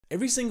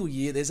Every single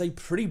year, there's a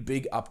pretty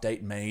big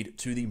update made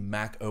to the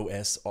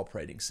macOS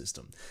operating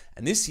system.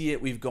 And this year,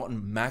 we've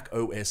gotten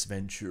macOS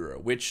Ventura,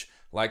 which,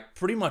 like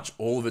pretty much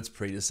all of its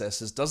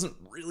predecessors, doesn't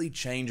really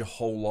change a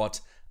whole lot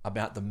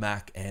about the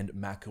Mac and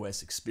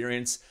macOS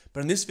experience.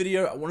 But in this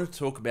video, I wanted to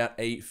talk about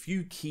a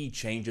few key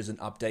changes and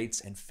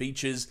updates and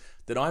features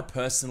that I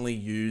personally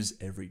use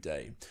every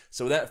day.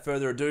 So without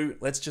further ado,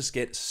 let's just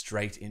get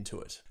straight into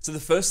it. So the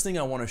first thing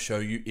I want to show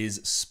you is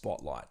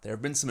Spotlight. There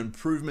have been some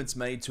improvements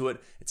made to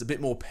it. It's a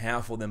bit more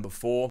powerful than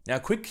before. Now,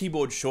 a quick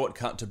keyboard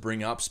shortcut to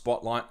bring up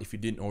Spotlight, if you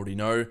didn't already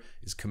know,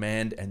 is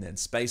Command and then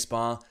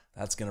Spacebar.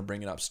 That's going to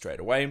bring it up straight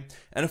away.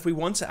 And if we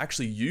want to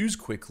actually use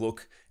Quick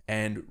Look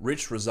and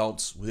rich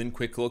results within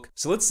Quick Look.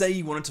 So let's say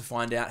you wanted to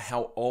find out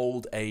how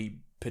old a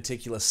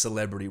particular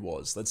celebrity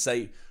was. Let's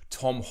say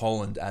Tom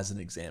Holland as an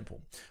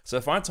example. So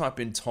if I type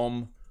in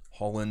Tom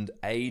Holland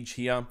age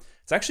here,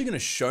 it's actually going to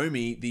show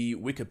me the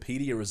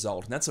Wikipedia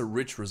result, and that's a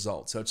rich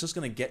result. So it's just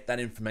going to get that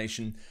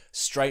information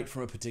straight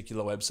from a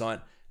particular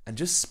website and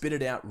just spit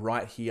it out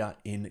right here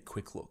in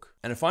Quick Look.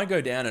 And if I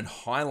go down and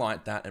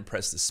highlight that and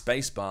press the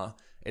space bar,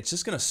 it's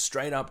just going to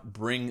straight up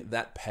bring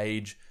that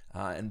page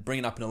and bring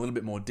it up in a little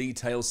bit more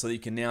detail so that you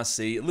can now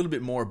see a little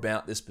bit more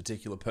about this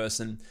particular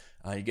person.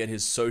 You get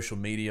his social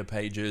media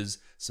pages,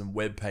 some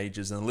web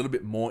pages, and a little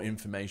bit more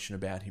information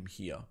about him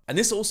here. And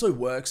this also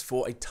works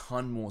for a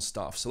ton more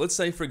stuff. So let's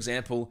say, for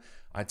example,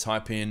 I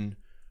type in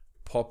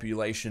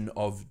population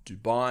of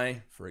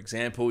Dubai, for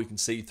example. You can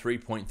see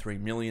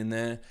 3.3 million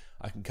there.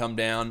 I can come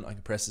down, I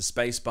can press the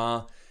space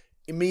bar,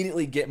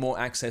 immediately get more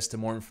access to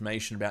more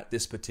information about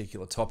this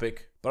particular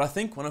topic. But I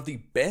think one of the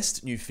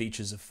best new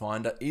features of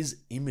Finder is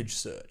image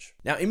search.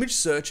 Now, image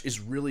search is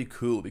really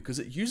cool because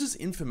it uses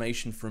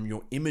information from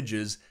your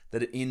images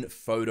that are in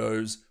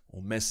photos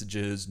or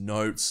messages,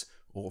 notes,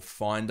 or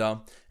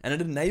Finder, and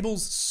it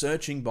enables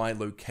searching by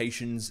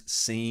locations,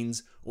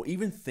 scenes, or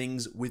even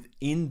things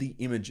within the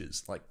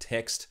images, like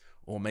text,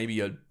 or maybe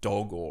a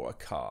dog or a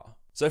car.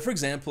 So for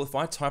example, if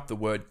I type the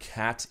word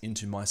cat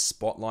into my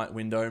Spotlight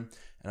window,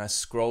 and I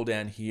scroll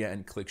down here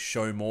and click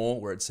show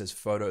more where it says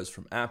photos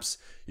from apps,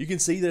 you can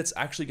see that it's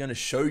actually going to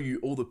show you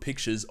all the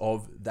pictures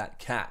of that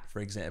cat,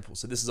 for example.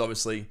 So this is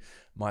obviously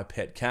my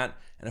pet cat.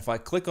 And if I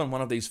click on one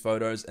of these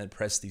photos and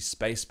press the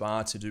space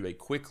bar to do a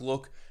quick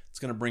look, it's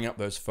going to bring up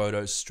those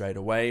photos straight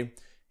away.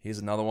 Here's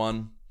another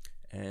one,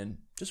 and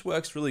just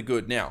works really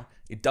good. Now,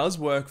 it does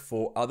work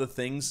for other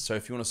things. So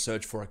if you want to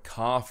search for a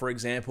car, for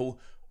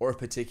example, or a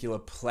particular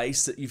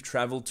place that you've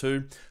traveled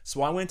to.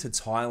 So I went to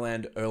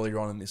Thailand earlier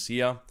on in this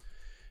year.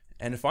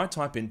 And if I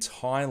type in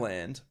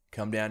Thailand,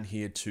 come down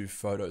here to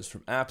photos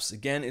from apps,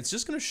 again, it's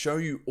just going to show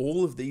you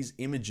all of these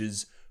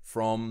images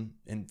from,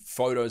 and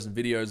photos and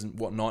videos and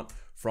whatnot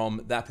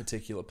from that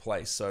particular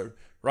place. So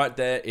right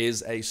there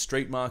is a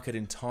street market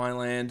in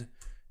Thailand.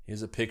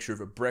 Here's a picture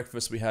of a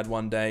breakfast we had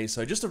one day.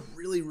 So just a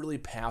really, really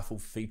powerful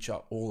feature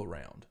all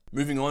around.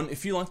 Moving on,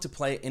 if you like to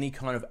play any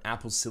kind of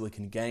Apple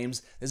Silicon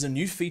games, there's a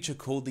new feature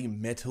called the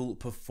Metal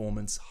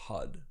Performance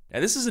HUD. Now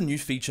this is a new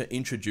feature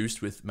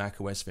introduced with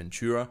macOS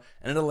Ventura,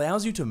 and it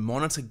allows you to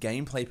monitor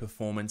gameplay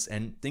performance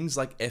and things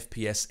like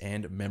FPS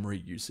and memory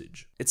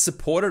usage. It's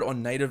supported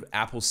on native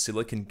Apple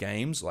Silicon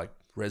games like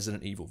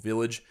Resident Evil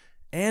Village,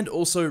 and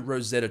also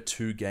Rosetta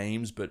 2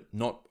 games, but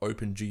not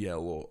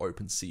OpenGL or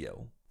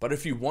OpenCL. But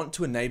if you want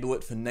to enable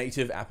it for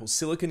native Apple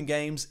Silicon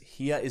games,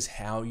 here is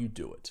how you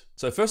do it.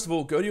 So first of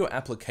all, go to your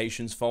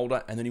applications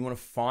folder, and then you want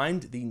to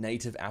find the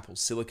native Apple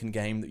Silicon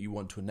game that you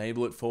want to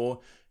enable it for.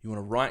 You want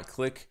to right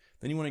click,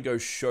 then you want to go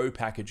show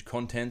package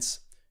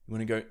contents. You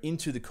want to go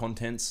into the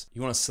contents.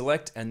 You want to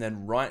select and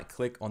then right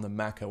click on the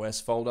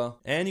macOS folder,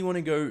 and you want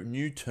to go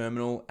new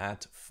terminal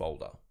at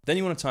folder. Then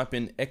you want to type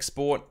in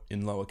export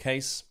in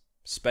lowercase,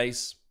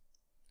 space,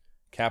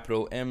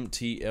 capital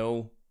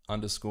MTL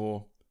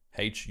underscore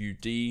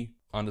HUD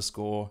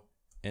underscore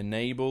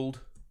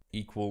enabled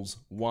equals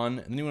 1.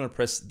 And then you want to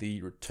press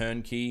the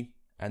return key,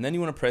 and then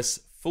you want to press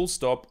full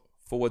stop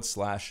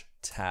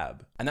 /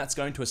 tab. And that's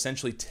going to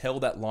essentially tell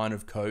that line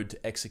of code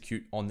to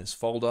execute on this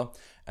folder.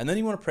 And then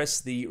you want to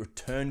press the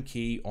return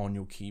key on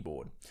your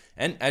keyboard.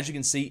 And as you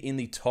can see in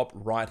the top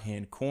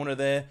right-hand corner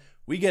there,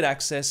 we get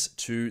access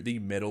to the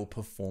Metal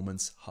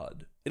Performance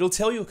HUD. It'll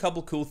tell you a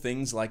couple cool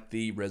things like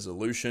the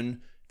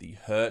resolution, the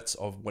hertz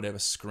of whatever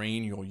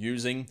screen you're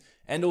using,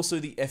 and also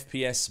the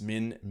FPS,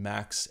 min,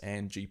 max,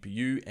 and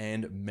GPU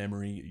and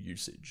memory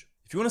usage.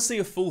 If you want to see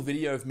a full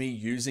video of me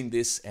using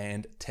this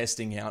and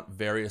testing out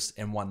various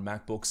M1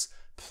 MacBooks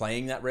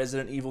playing that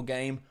Resident Evil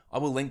game, I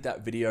will link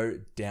that video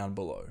down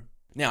below.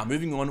 Now,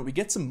 moving on, we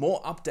get some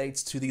more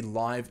updates to the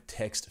live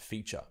text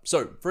feature.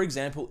 So, for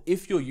example,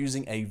 if you're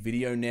using a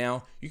video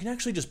now, you can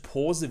actually just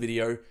pause the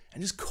video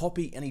and just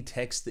copy any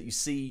text that you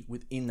see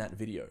within that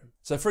video.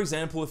 So, for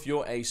example, if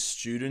you're a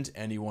student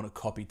and you want to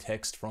copy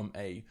text from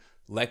a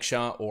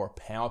lecture or a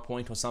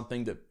PowerPoint or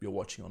something that you're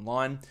watching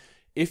online,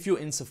 if you're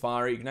in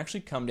Safari, you can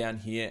actually come down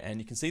here and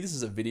you can see this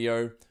is a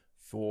video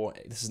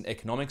this is an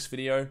economics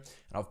video, and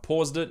I've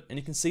paused it, and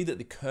you can see that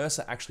the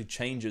cursor actually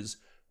changes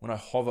when I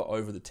hover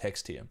over the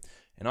text here.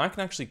 And I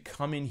can actually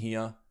come in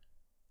here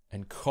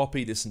and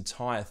copy this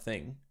entire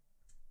thing.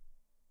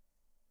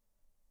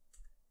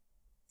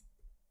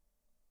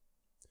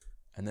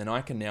 And then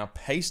I can now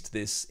paste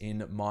this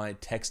in my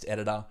text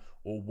editor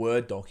or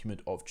Word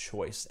document of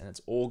choice, and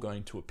it's all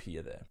going to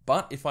appear there.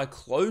 But if I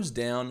close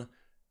down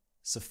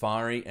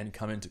Safari and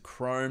come into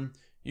Chrome,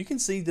 you can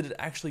see that it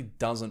actually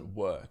doesn't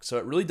work. So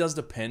it really does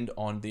depend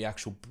on the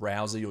actual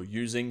browser you're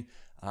using,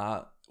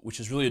 which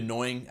is really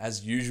annoying.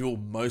 As usual,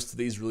 most of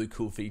these really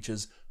cool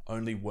features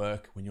only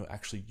work when you're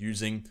actually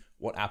using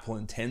what Apple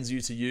intends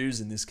you to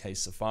use, in this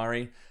case,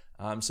 Safari.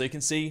 So you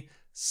can see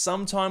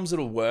sometimes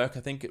it'll work. I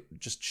think it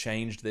just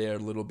changed there a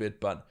little bit,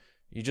 but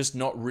you're just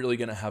not really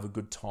going to have a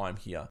good time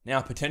here. Now,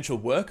 a potential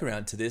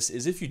workaround to this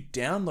is if you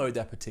download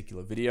that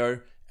particular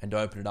video and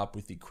open it up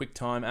with the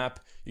QuickTime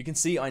app, you can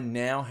see I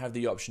now have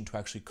the option to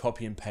actually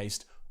copy and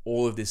paste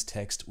all of this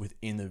text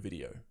within the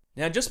video.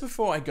 Now, just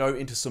before I go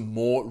into some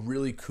more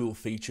really cool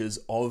features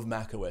of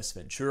macOS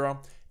Ventura,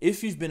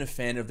 if you've been a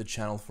fan of the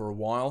channel for a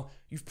while,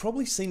 you've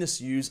probably seen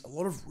us use a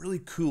lot of really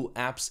cool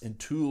apps and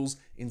tools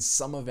in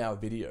some of our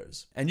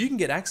videos. And you can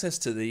get access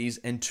to these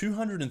and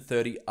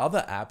 230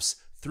 other apps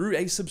through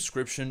a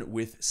subscription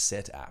with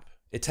SetApp.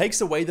 It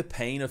takes away the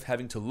pain of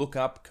having to look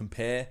up,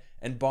 compare,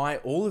 and buy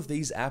all of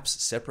these apps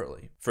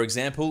separately. For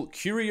example,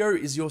 Curio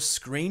is your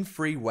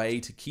screen-free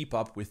way to keep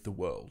up with the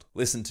world.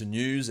 Listen to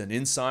news and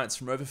insights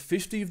from over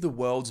 50 of the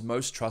world's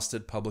most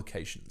trusted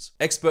publications.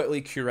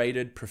 Expertly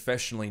curated,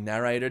 professionally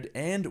narrated,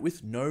 and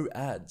with no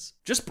ads.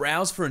 Just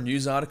browse for a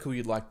news article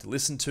you'd like to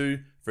listen to,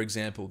 for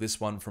example, this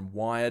one from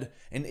Wired,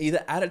 and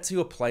either add it to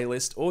your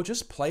playlist or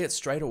just play it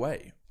straight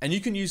away. And you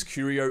can use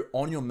Curio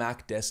on your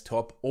Mac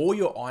desktop or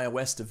your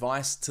iOS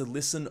device to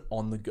listen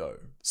on the go.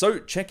 So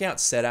check out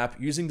SetApp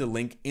using the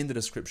link in the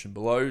description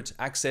below to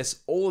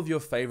access all of your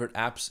favorite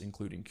apps,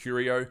 including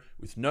Curio,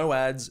 with no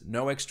ads,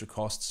 no extra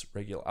costs,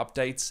 regular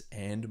updates,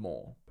 and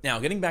more. Now,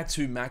 getting back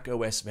to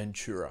macOS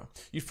Ventura,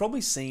 you've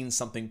probably seen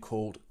something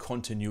called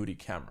continuity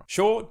camera.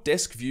 Sure,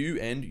 desk view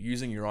and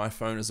using your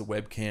iPhone as a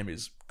webcam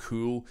is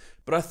cool,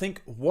 but I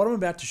think what I'm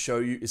about to show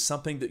you is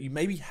something that you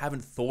maybe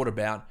haven't thought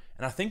about,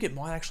 and I think it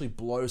might actually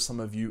blow some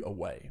of you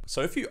away.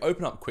 So if you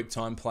open up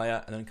QuickTime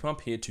Player and then come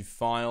up here to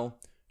File,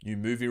 New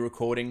Movie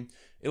Recording,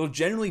 it'll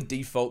generally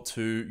default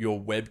to your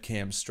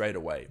webcam straight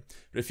away.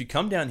 But if you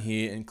come down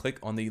here and click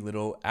on the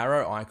little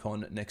arrow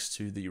icon next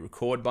to the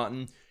record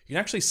button, you can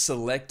actually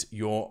select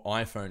your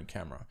iPhone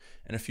camera.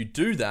 And if you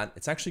do that,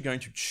 it's actually going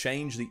to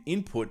change the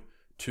input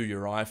to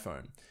your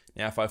iPhone.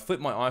 Now, if I flip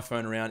my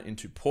iPhone around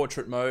into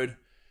portrait mode,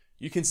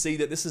 you can see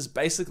that this is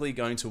basically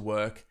going to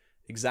work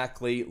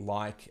exactly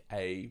like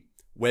a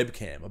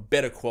webcam, a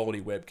better quality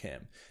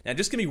webcam. Now,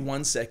 just give me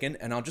 1 second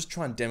and I'll just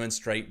try and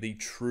demonstrate the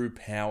true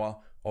power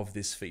of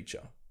this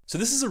feature. So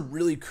this is a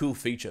really cool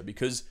feature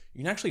because you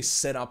can actually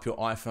set up your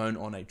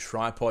iPhone on a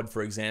tripod,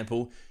 for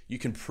example. You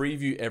can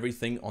preview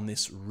everything on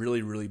this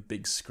really, really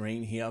big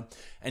screen here.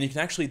 And you can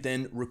actually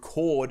then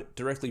record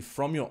directly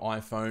from your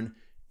iPhone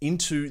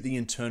into the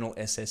internal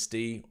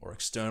SSD or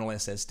external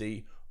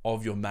SSD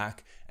of your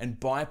Mac and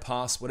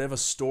bypass whatever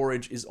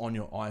storage is on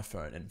your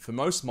iPhone. And for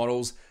most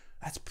models,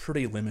 that's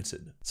pretty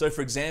limited. So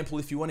for example,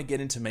 if you want to get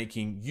into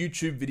making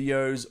YouTube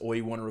videos or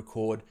you want to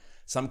record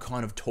some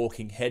kind of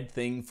talking head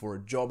thing for a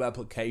job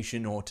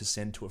application or to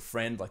send to a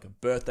friend like a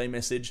birthday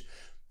message,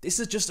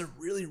 this is just a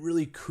really,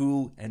 really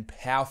cool and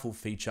powerful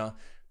feature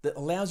that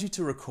allows you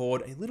to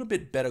record a little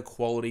bit better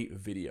quality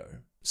video.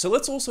 So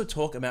let's also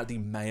talk about the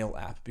Mail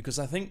app, because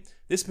I think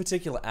this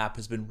particular app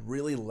has been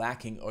really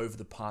lacking over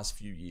the past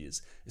few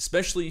years,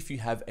 especially if you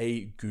have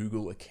a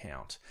Google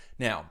account.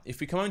 Now, if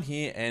we come in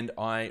here and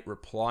I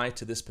reply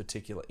to this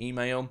particular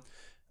email,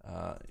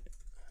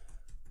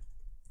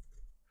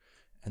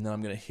 and then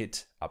I'm going to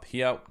hit up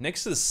here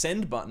next to the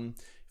send button.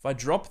 If I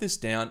drop this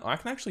down, I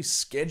can actually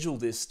schedule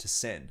this to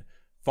send.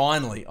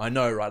 Finally, I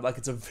know, right? Like,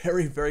 it's a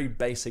very, very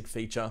basic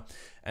feature,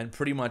 and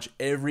pretty much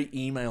every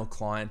email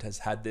client has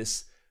had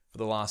this for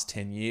the last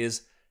 10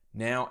 years.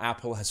 Now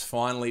Apple has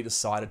finally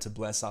decided to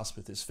bless us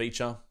with this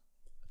feature.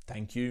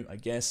 Thank you, I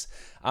guess.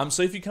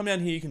 So if you come down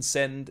here, you can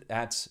send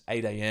at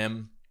 8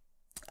 a.m.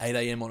 8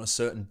 a.m. on a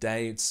certain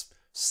day. It's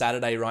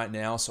Saturday right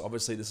now, so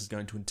obviously this is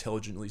going to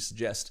intelligently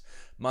suggest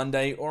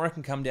Monday, or I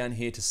can come down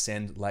here to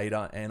send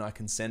later, and I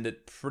can send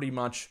it pretty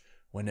much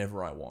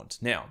whenever I want.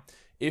 Now,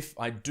 if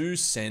I do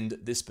send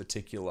this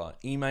particular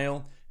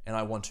email and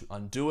I want to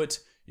undo it,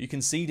 you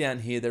can see down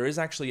here there is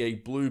actually a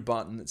blue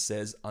button that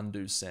says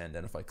undo send,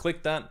 and if I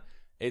click that,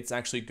 it's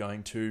actually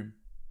going to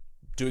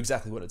do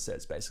exactly what it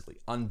says, basically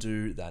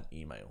undo that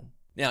email.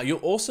 Now, you'll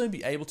also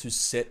be able to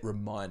set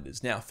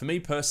reminders. Now, for me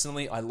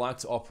personally, I like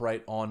to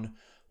operate on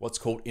what's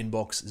called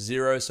inbox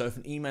 0. So if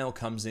an email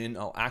comes in,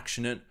 I'll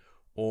action it,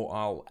 or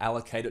I'll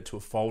allocate it to a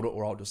folder,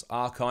 or I'll just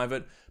archive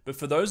it. But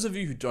for those of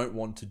you who don't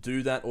want to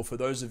do that, or for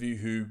those of you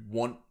who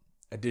want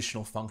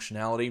additional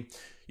functionality,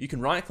 you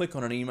can right click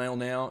on an email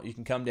now. You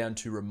can come down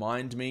to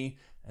remind me.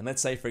 And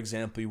let's say, for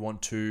example, you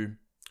want to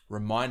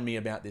remind me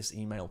about this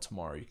email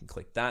tomorrow. You can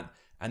click that,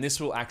 and this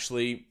will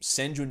actually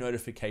send you a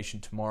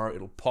notification tomorrow.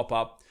 It'll pop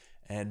up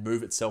and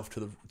move itself to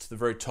the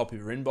very top of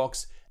your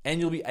inbox, and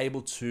you'll be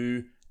able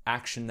to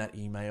action that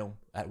email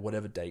at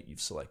whatever date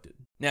you've selected.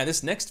 Now,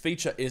 this next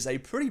feature is a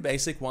pretty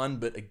basic one,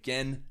 but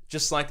again,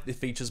 just like the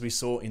features we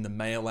saw in the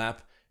Mail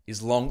app,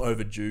 is long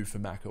overdue for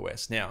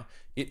macOS. Now,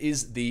 it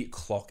is the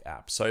Clock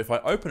app. So if I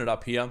open it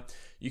up here,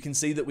 you can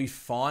see that we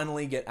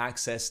finally get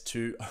access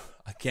to,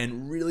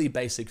 again, really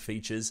basic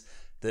features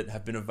that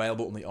have been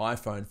available on the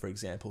iPhone, for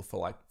example, for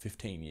like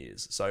 15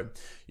 years. So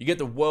you get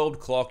the world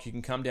clock, you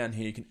can come down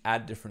here, you can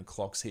add different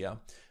clocks here.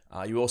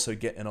 You also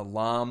get an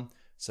alarm,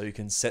 so you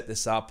can set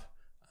this up.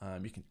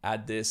 You can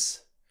add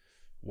this,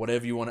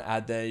 whatever you want to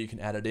add there, you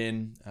can add it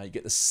in. You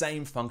get the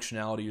same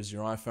functionality as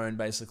your iPhone,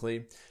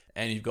 basically.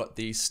 And you've got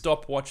the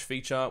stopwatch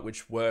feature,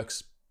 which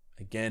works,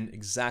 again,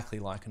 exactly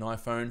like an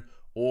iPhone,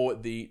 or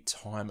the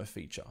timer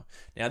feature.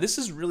 Now, this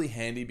is really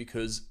handy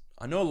because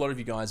I know a lot of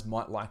you guys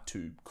might like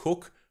to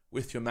cook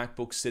with your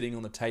MacBook sitting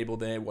on the table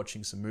there,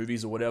 watching some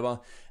movies or whatever.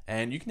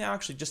 And you can now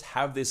actually just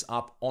have this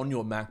up on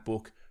your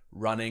MacBook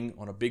running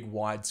on a big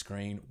wide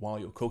screen while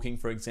you're cooking,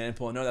 for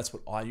example. I know that's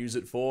what I use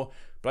it for,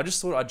 but I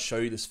just thought I'd show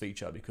you this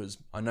feature because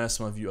I know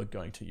some of you are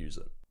going to use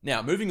it.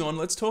 Now, moving on,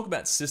 let's talk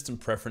about system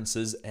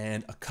preferences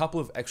and a couple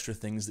of extra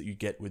things that you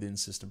get within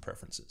system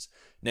preferences.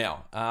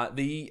 Now,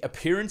 the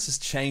appearance has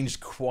changed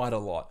quite a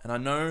lot, and I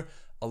know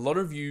a lot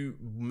of you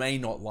may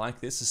not like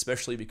this,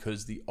 especially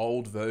because the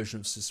old version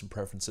of system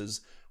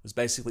preferences was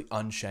basically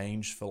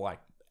unchanged for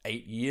like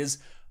 8 years.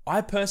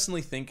 I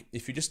personally think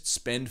if you just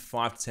spend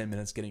 5 to 10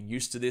 minutes getting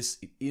used to this,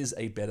 it is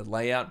a better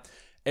layout.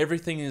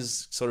 Everything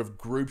is sort of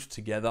grouped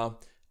together,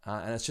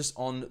 and it's just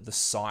on the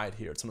side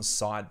here. It's on a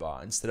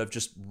sidebar instead of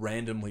just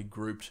randomly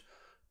grouped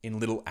in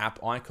little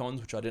app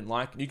icons, which I didn't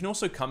like. You can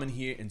also come in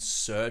here and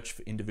search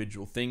for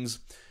individual things.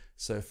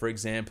 So for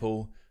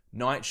example,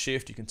 night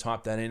shift, you can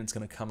type that in, it's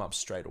going to come up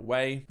straight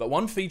away. But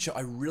one feature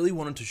I really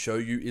wanted to show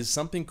you is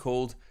something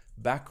called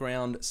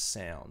background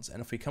sounds.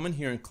 And if we come in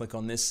here and click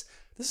on this,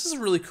 this is a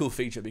really cool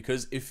feature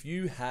because if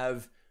you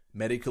have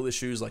medical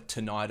issues like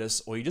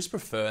tinnitus, or you just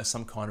prefer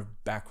some kind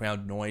of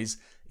background noise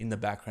in the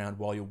background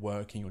while you're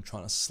working or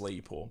trying to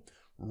sleep or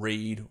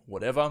read,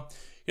 whatever,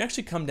 you can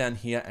actually come down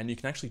here and you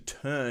can actually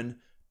turn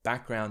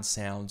background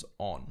sounds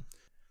on.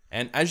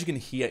 And as you can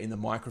hear in the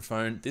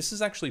microphone, this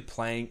is actually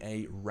playing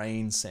a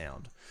rain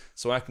sound.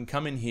 So I can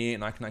come in here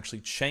and I can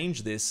actually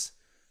change this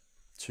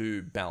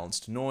to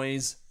balanced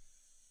noise,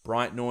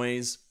 bright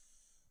noise,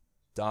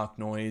 dark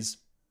noise,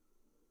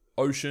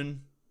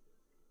 ocean,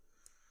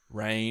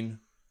 rain,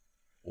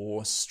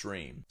 or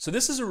stream. So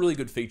this is a really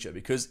good feature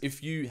because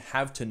if you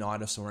have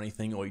tinnitus or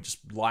anything, or you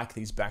just like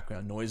these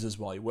background noises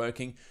while you're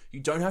working, you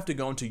don't have to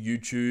go onto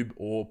YouTube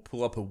or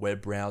pull up a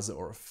web browser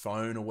or a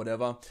phone or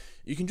whatever.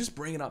 You can just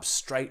bring it up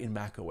straight in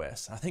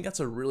macOS. I think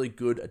that's a really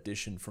good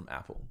addition from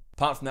Apple.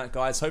 Apart from that,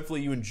 guys,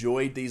 hopefully you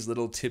enjoyed these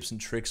little tips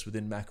and tricks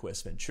within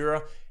macOS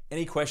Ventura.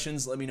 Any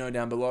questions, let me know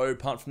down below.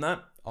 Apart from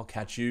that, I'll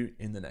catch you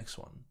in the next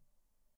one.